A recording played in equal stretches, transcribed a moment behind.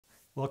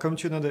Welcome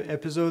to another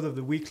episode of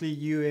the weekly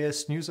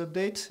UAS news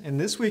update. And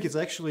this week it's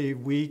actually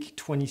week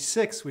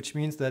 26, which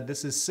means that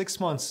this is 6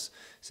 months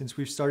since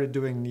we've started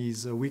doing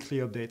these weekly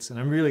updates. And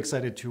I'm really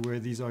excited to where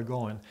these are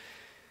going.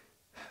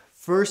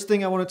 First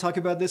thing I want to talk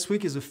about this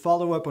week is a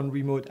follow-up on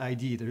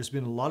RemoteID. There's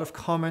been a lot of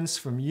comments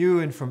from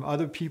you and from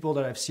other people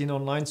that I've seen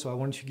online, so I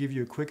wanted to give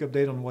you a quick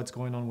update on what's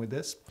going on with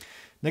this.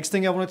 Next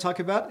thing I want to talk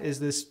about is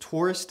this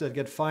tourist that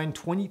got fined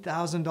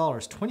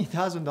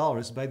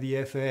 $20,000 by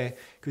the FAA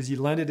because he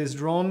landed his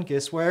drone,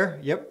 guess where?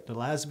 Yep, the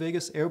Las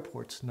Vegas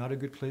airport. Not a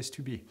good place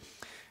to be.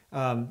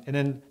 And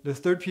then the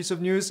third piece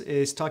of news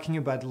is talking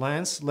about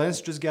LAANC.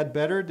 LAANC just got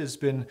better. There's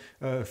been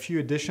a few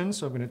additions,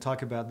 so I'm going to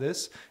talk about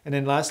this. And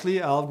then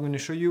lastly, I'm going to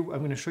show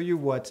you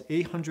what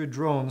 800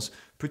 drones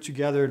put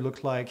together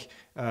look like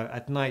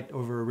at night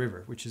over a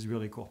river, which is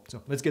really cool.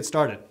 So let's get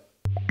started.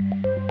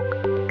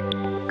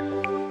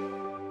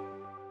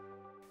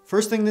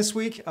 First thing this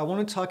week, I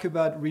want to talk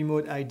about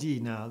RemoteID.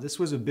 Now, this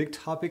was a big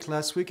topic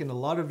last week and a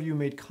lot of you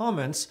made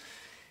comments,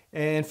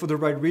 and for the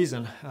right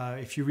reason.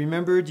 If you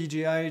remember,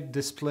 DJI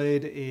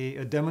displayed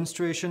a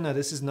demonstration. Now,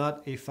 this is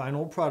not a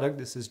final product.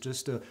 This is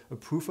just a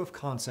proof of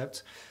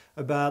concept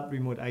about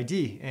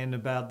RemoteID and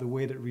about the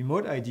way that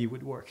RemoteID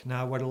would work.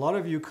 Now, what a lot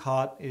of you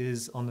caught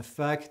is on the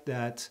fact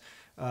that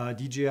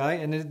DJI,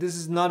 and this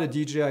is not a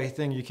DJI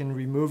thing. You can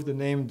remove the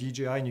name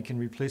DJI and you can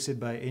replace it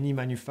by any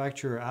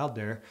manufacturer out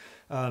there.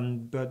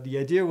 But the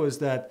idea was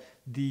that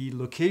the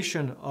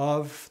location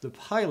of the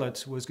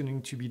pilot was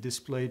going to be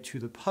displayed to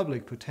the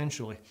public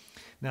potentially.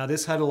 Now,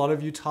 this had a lot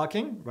of you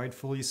talking,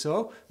 rightfully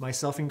so,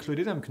 myself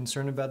included. I'm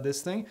concerned about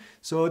this thing.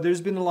 So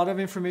there's been a lot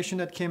of information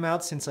that came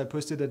out since I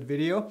posted that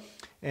video.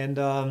 And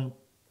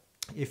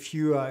if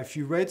you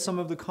read some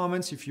of the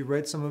comments, if you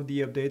read some of the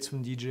updates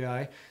from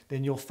DJI,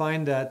 then you'll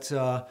find that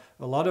a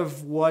lot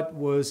of what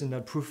was in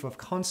that proof of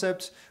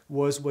concept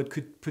was what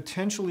could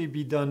potentially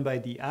be done by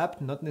the app,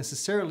 not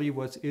necessarily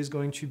what is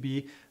going to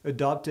be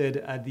adopted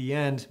at the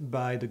end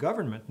by the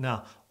government.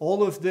 Now,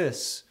 all of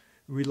this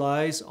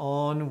relies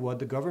on what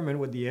the government,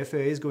 what the FAA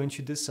is going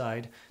to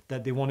decide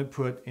that they want to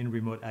put in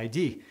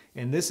RemoteID.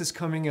 And this is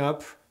coming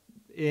up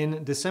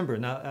in December.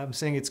 Now, I'm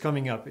saying it's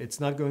coming up. It's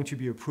not going to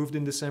be approved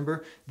in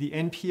December. The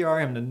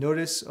NPRM, the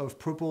Notice of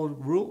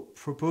Proposed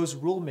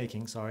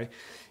Rulemaking,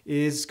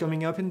 is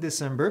coming up in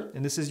December.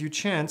 And this is your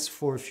chance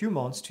for a few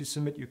months to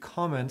submit your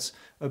comments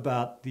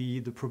about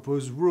the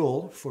proposed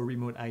rule for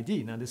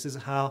RemoteID. Now, this is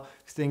how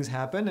things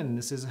happen, and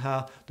this is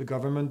how the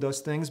government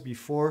does things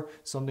before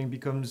something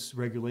becomes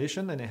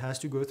regulation, and it has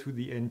to go through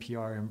the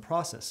NPRM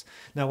process.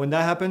 Now, when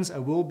that happens, I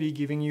will be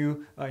giving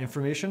you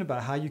information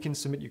about how you can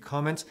submit your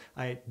comments.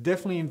 I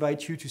definitely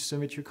invite you to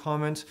submit your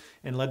comments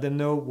and let them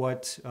know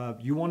what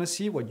you want to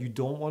see, what you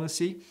don't want to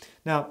see.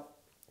 Now,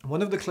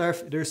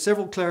 there are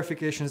several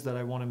clarifications that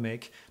I want to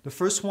make. The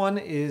first one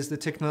is the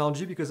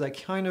technology, because I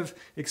kind of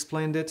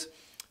explained it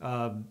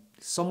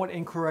somewhat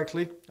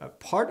incorrectly.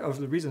 Part of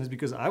the reason is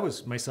because I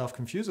was myself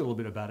confused a little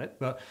bit about it,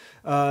 but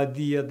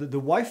the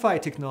Wi-Fi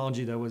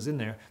technology that was in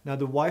there. Now,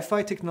 the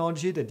Wi-Fi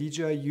technology that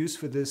DJI used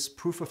for this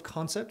proof of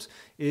concept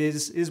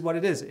is what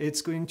it is.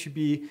 It's going to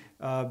be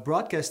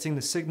broadcasting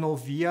the signal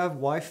via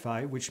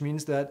Wi-Fi, which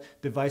means that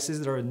devices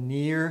that are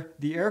near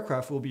the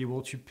aircraft will be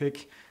able to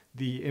pick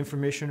the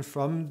information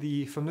from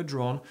the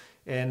drone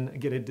and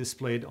get it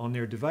displayed on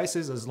their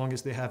devices as long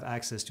as they have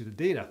access to the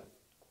data.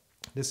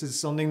 This is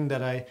something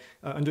that I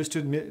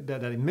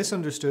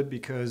misunderstood,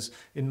 because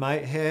in my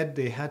head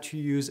they had to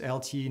use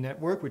LTE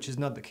network, which is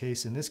not the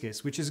case in this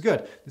case, which is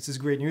good. This is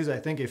great news. I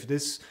think if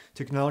this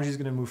technology is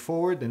going to move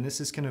forward, then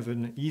this is kind of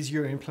an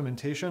easier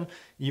implementation.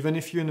 Even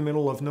if you're in the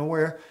middle of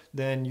nowhere,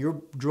 then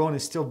your drone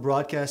is still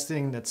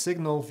broadcasting that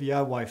signal via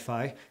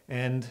Wi-Fi,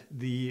 and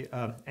the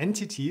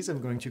entities,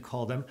 I'm going to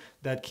call them,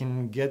 that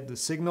can get the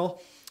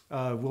signal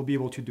will be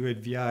able to do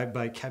it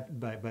by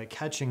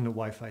catching the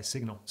Wi-Fi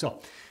signal. So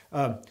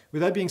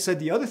with that being said,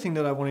 the other thing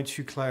that I wanted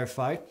to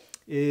clarify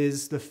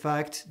is the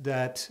fact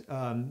that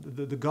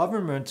the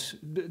government,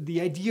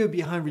 the idea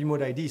behind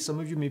RemoteID,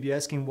 some of you may be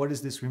asking, what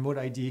is this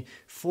RemoteID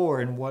for,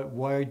 and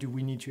why do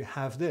we need to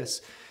have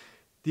this?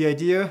 The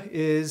idea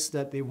is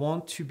that they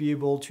want to be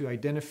able to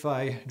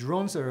identify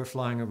drones that are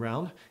flying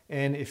around,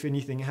 and if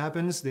anything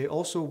happens, they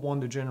also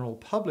want the general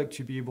public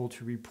to be able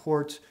to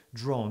report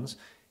drones.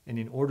 And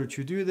in order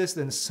to do this,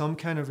 then some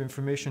kind of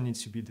information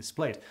needs to be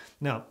displayed.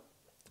 Now,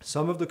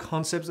 some of the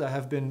concepts that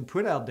have been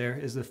put out there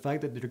is the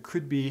fact that there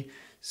could be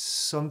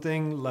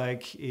something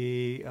like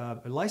a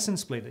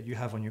license plate that you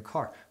have on your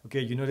car.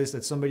 Okay, you notice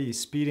that somebody is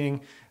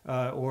speeding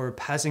or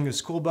passing a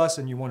school bus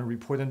and you want to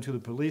report them to the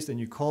police, then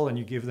you call and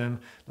you give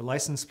them the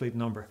license plate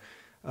number.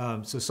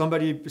 So some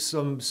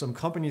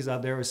companies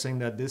out there are saying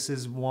that this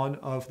is one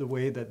of the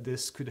way that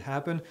this could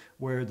happen,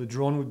 where the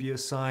drone would be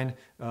assigned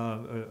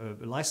a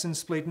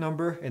license plate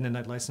number, and then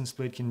that license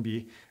plate can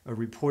be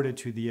reported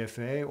to the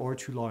FAA or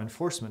to law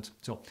enforcement.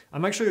 So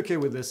I'm actually okay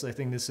with this. I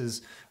think this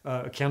is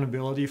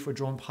accountability for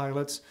drone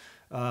pilots.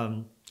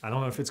 I don't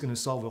know if it's going to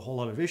solve a whole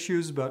lot of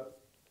issues, but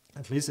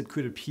At least it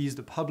could appease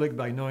the public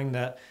by knowing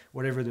that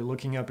whatever they're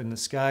looking up in the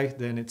sky,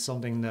 then it's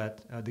something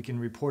that they can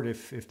report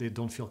if they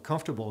don't feel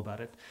comfortable about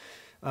it.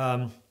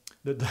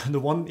 The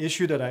one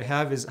issue that I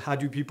have is, how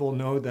do people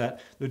know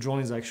that the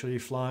drone is actually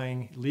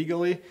flying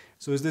legally?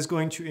 So is this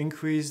going to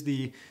increase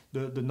the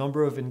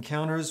number of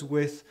encounters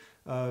with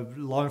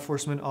law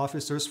enforcement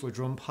officers for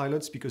drone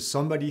pilots because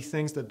somebody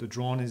thinks that the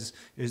drone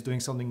is doing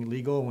something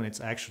illegal when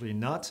it's actually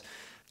not?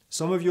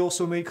 Some of you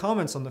also made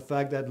comments on the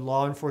fact that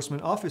law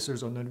enforcement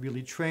officers are not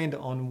really trained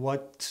on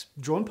what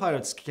drone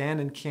pilots can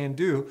and can't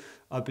do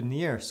up in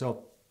the air.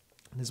 So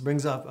this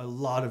brings up a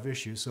lot of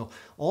issues. So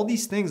all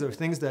these things are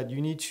things that you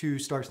need to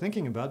start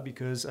thinking about,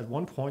 because at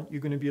one point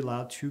you're going to be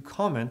allowed to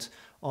comment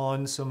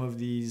on some of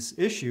these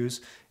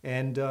issues,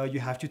 and you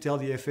have to tell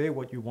the FAA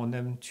what you want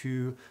them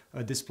to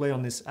display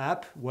on this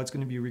app, what's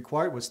going to be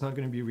required, what's not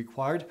going to be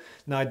required.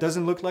 Now, it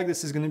doesn't look like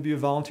this is going to be a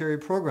voluntary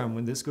program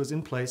when this goes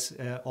in place.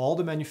 All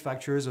the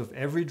manufacturers of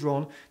every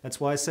drone, that's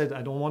why I said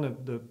I don't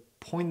want to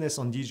point this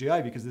on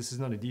DJI, because this is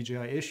not a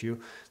DJI issue.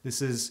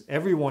 This is,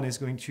 everyone is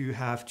going to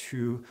have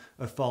to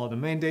follow the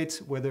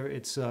mandate, whether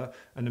it's an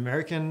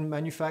American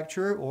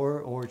manufacturer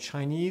or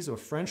Chinese or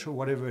French or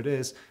whatever it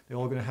is, they're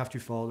all going to have to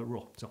follow the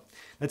rule. So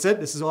that's it.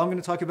 This is all I'm going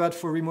to talk about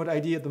for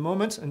RemoteID at the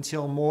moment,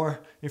 until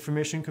more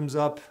information comes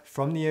up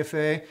from the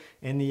FAA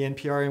and the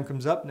NPRM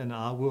comes up, and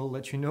I will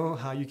let you know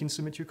how you can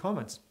submit your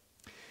comments.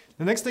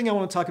 The next thing I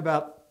want to talk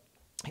about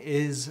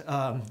is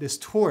this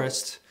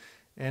tourist,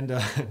 and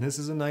this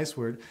is a nice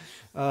word,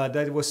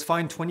 that was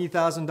fined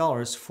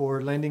 $20,000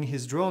 for landing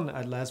his drone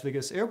at Las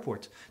Vegas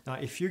airport. Now,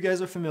 if you guys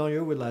are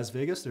familiar with Las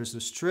Vegas, there's the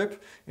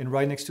Strip, and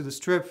right next to the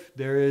Strip,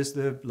 there is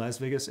the Las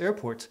Vegas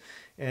airport.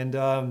 And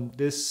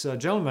this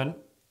gentleman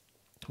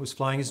was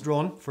flying his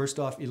drone, first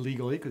off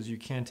illegally, because you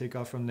can't take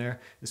off from there,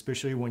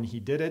 especially when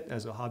he did it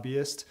as a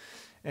hobbyist.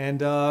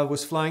 And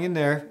was flying in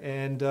there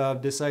and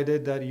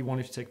decided that he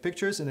wanted to take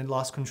pictures, and then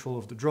lost control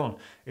of the drone.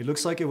 It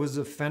looks like it was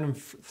a Phantom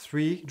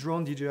 3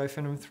 drone, DJI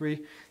Phantom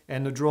 3,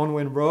 and the drone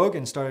went rogue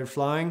and started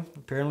flying,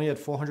 apparently at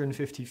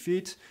 450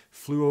 feet,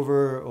 flew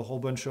over a whole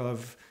bunch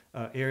of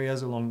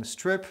areas along the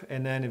Strip,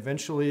 and then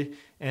eventually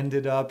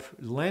ended up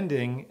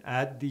landing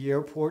at the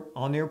airport,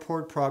 on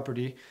airport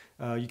property.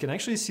 You can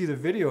actually see the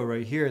video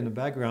right here in the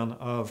background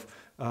of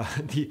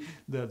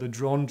the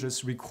drone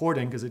just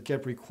recording, because it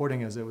kept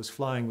recording as it was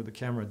flying with the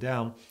camera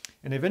down,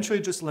 and eventually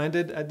just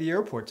landed at the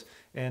airport.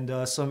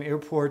 And some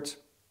airport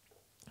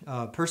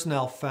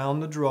personnel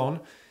found the drone,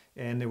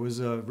 and there was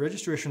a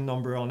registration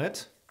number on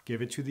it,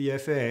 gave it to the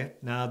FAA.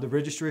 Now, the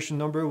registration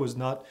number was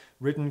not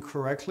written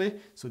correctly,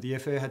 so the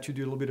FAA had to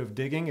do a little bit of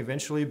digging.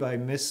 Eventually, by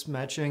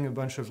mismatching a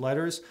bunch of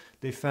letters,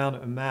 they found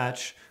a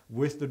match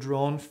with the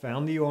drone,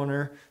 found the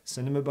owner,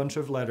 sent him a bunch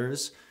of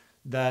letters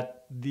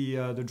that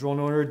the drone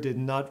owner did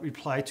not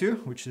reply to,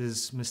 which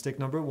is mistake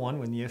number one.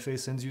 When the FAA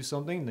sends you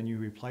something, then you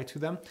reply to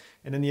them.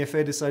 And then the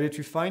FAA decided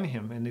to fine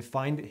him, and they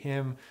fined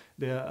him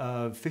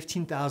the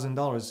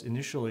 $15,000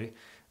 initially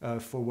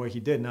for what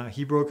he did. Now,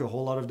 he broke a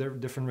whole lot of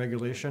different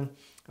regulation.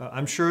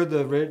 I'm sure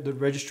the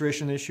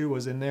registration issue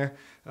was in there.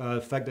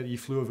 The fact that he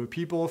flew over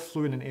people,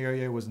 flew in an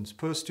area he wasn't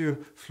supposed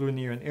to, flew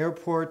near an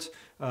airport.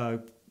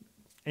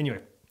 Anyway,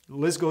 the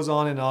list goes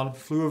on and on.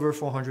 Flew over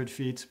 400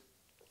 feet.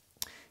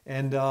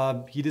 And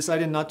he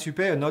decided not to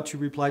pay, or not to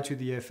reply to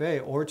the FAA,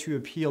 or to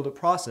appeal the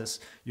process.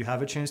 You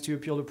have a chance to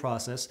appeal the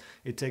process.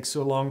 It takes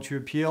so long to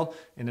appeal,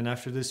 and then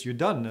after this, you're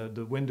done.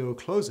 The window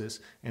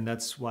closes, and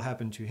that's what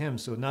happened to him.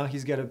 So now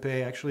he's got to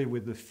pay, actually,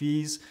 with the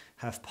fees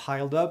have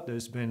piled up.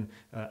 There's been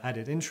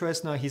added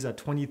interest. Now he's at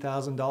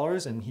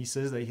 $20,000, and he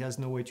says that he has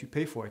no way to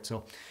pay for it.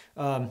 So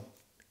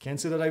can't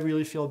say that I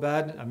really feel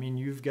bad. I mean,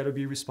 you've got to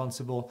be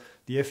responsible.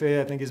 The FAA,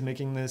 I think, is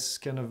making this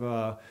kind of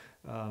a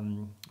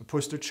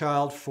poster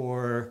child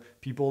for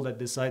people that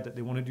decide that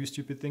they want to do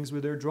stupid things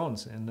with their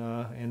drones,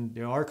 and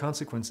there are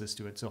consequences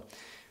to it. So,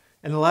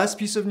 and the last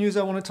piece of news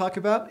I want to talk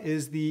about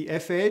is the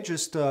FAA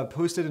just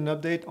posted an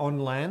update on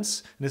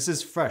LAANC. This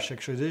is fresh,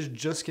 actually. This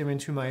just came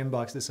into my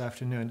inbox this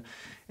afternoon.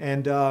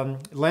 And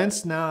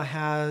LAANC now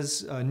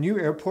has new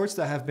airports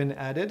that have been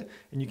added,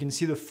 and you can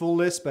see the full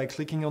list by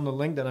clicking on the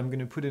link that I'm going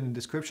to put in the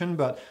description.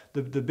 But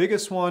the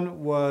biggest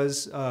one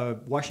was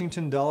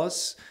Washington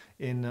Dulles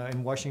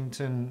in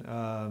Washington,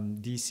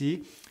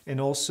 DC, and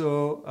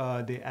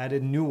also they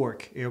added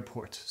Newark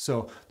Airport.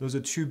 So those are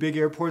two big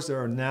airports that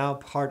are now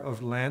part of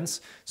LAANC.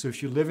 So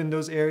if you live in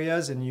those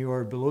areas and you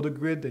are below the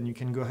grid, then you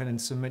can go ahead and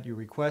submit your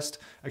request.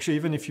 Actually,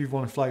 even if you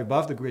want to fly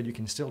above the grid, you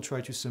can still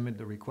try to submit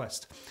the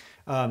request.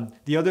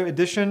 The other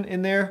addition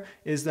in there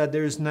is that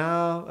there's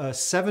now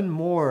 7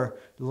 more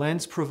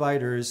LAANC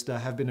providers that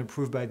have been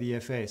approved by the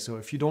FAA. So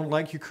if you don't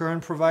like your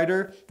current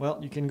provider, well,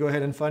 you can go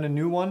ahead and find a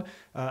new one.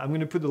 I'm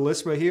going to put the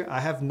list right here. I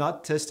have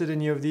not tested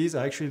any of these.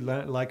 I actually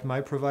like my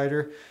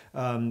provider.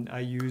 I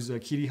use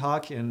Kitty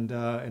Hawk, and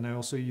I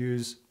also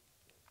use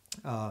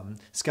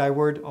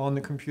Skyward on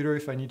the computer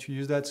if I need to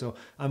use that. So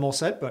I'm all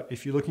set. But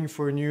if you're looking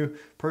for a new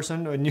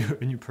person,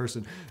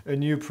 a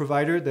new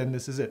provider, then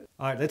this is it.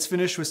 All right, let's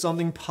finish with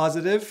something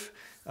positive.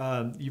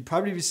 You've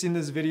probably seen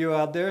this video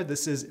out there.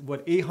 This is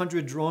what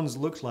 800 drones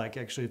look like.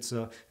 Actually,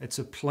 it's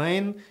a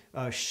plane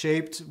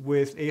shaped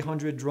with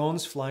 800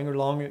 drones flying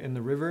along in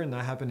the river, and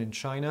that happened in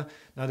China.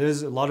 Now,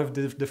 there's a lot of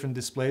different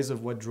displays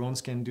of what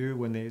drones can do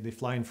when they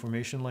fly in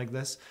formation like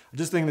this. I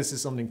just think this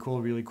is something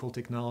cool, really cool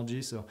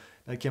technology. So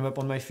that came up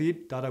on my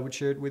feed. Thought I would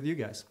share it with you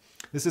guys.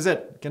 This is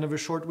it. Kind of a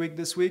short week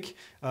this week.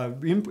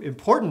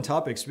 Important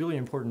topics, really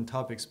important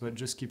topics, but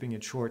just keeping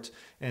it short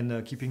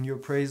and keeping you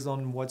appraised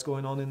on what's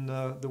going on in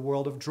the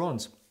world of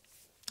drones.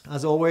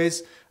 As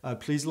always,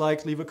 please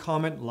leave a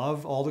comment.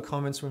 Love all the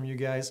comments from you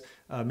guys.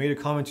 Made a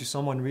comment to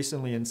someone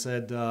recently and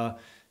said,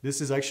 this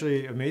is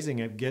actually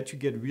amazing. I get to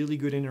get really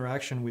good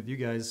interaction with you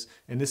guys.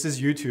 And this is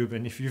YouTube.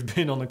 And if you've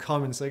been on the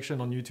comment section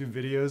on YouTube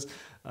videos,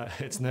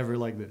 it's never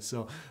like this.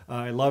 So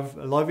I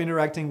love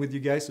interacting with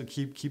you guys. So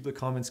keep the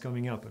comments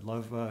coming up. I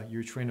love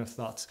your train of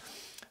thoughts.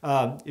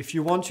 If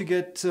you want to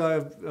get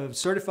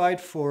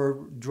certified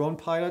for drone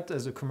pilot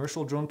as a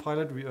commercial drone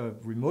pilot,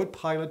 remote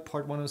pilot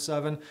part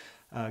 107,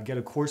 get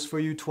a course for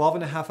you,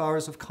 12.5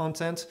 hours of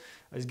content.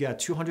 It's got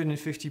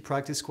 250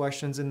 practice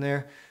questions in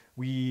there.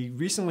 We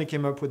recently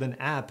came up with an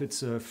app.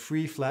 It's a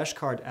free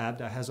flashcard app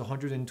that has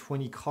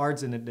 120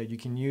 cards in it that you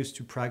can use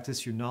to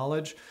practice your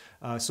knowledge.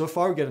 So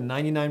far, we get a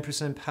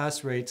 99%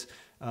 pass rate.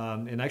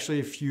 And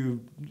actually,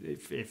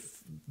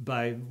 if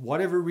by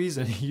whatever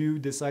reason you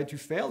decide to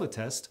fail the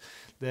test,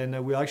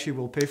 then we actually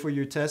will pay for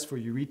your test, for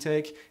your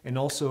retake, and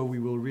also we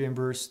will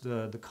reimburse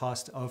the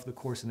cost of the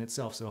course in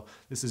itself. So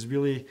this is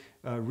really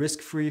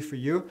risk-free for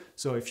you.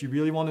 So if you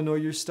really want to know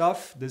your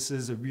stuff, this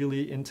is a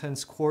really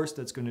intense course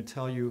that's going to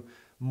tell you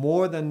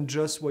more than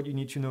just what you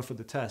need to know for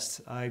the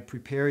test. I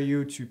prepare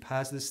you to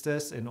pass this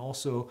test and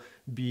also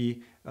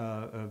be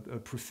a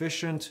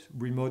proficient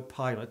remote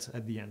pilot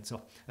at the end.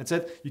 So that's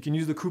it. You can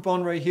use the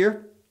coupon right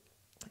here.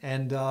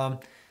 And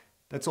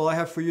that's all I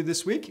have for you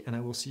this week. And I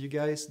will see you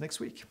guys next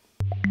week.